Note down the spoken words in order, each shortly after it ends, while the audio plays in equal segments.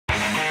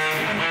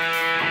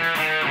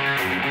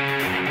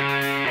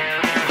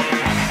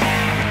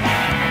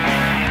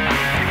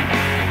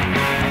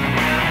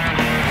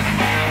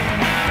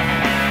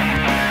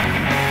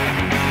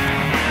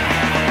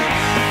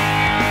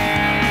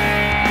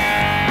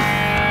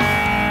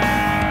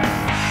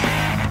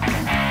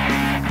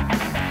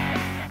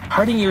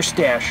Hiding your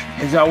stash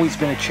has always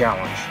been a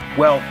challenge.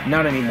 Well,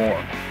 not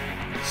anymore.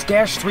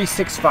 Stash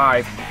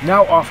 365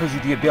 now offers you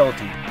the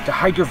ability to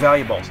hide your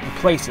valuables in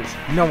places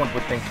no one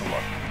would think to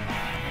look.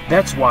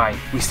 That's why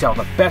we sell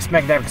the best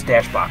magnetic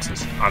stash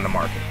boxes on the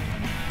market.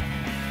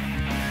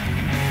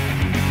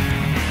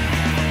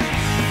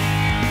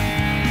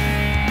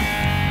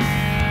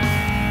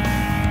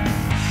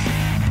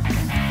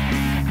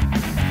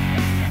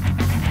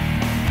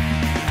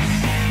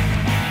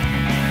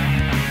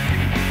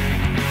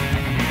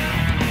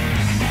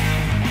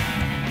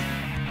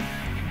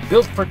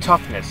 Built for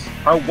toughness,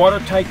 our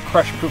watertight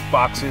crush-proof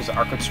boxes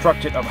are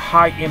constructed of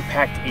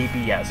high-impact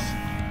ABS,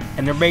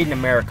 and they're made in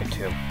America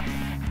too.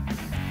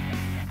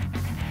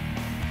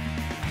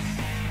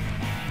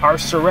 Our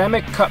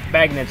ceramic cut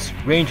magnets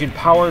range in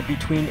power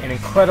between an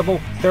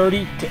incredible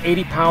 30 to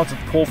 80 pounds of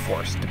pull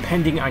force,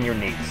 depending on your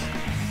needs.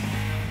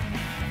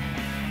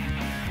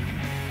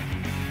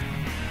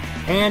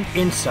 And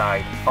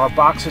inside, our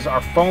boxes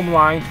are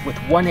foam-lined with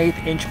 1/8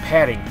 inch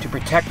padding to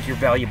protect your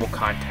valuable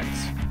contents.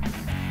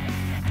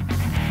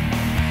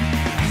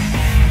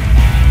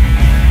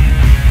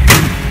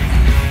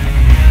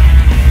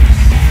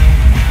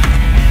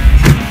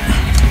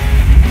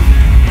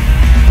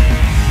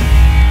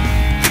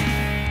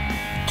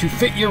 To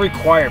fit your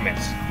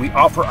requirements, we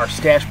offer our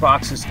stash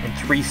boxes in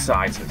 3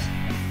 sizes.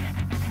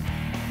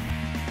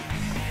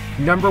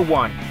 Number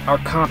 1, our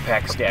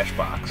compact stash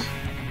box.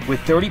 With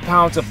 30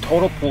 pounds of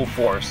total pull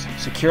force,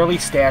 securely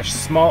stash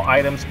small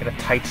items in a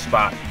tight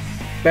spot.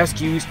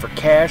 Best used for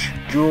cash,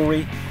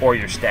 jewelry, or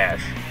your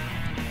stash.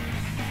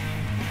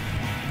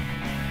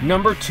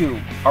 Number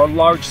 2, our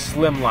large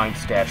slimline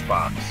stash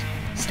box.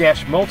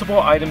 Stash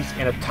multiple items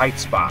in a tight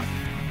spot.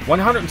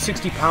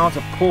 160 pounds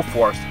of pull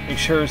force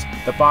ensures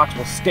the box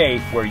will stay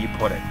where you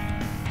put it.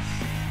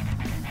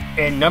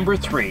 And number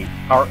 3,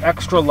 our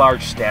extra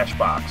large stash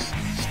box.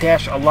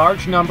 Stash a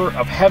large number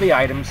of heavy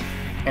items,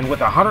 and with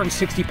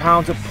 160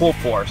 pounds of pull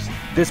force,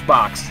 this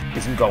box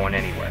isn't going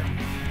anywhere.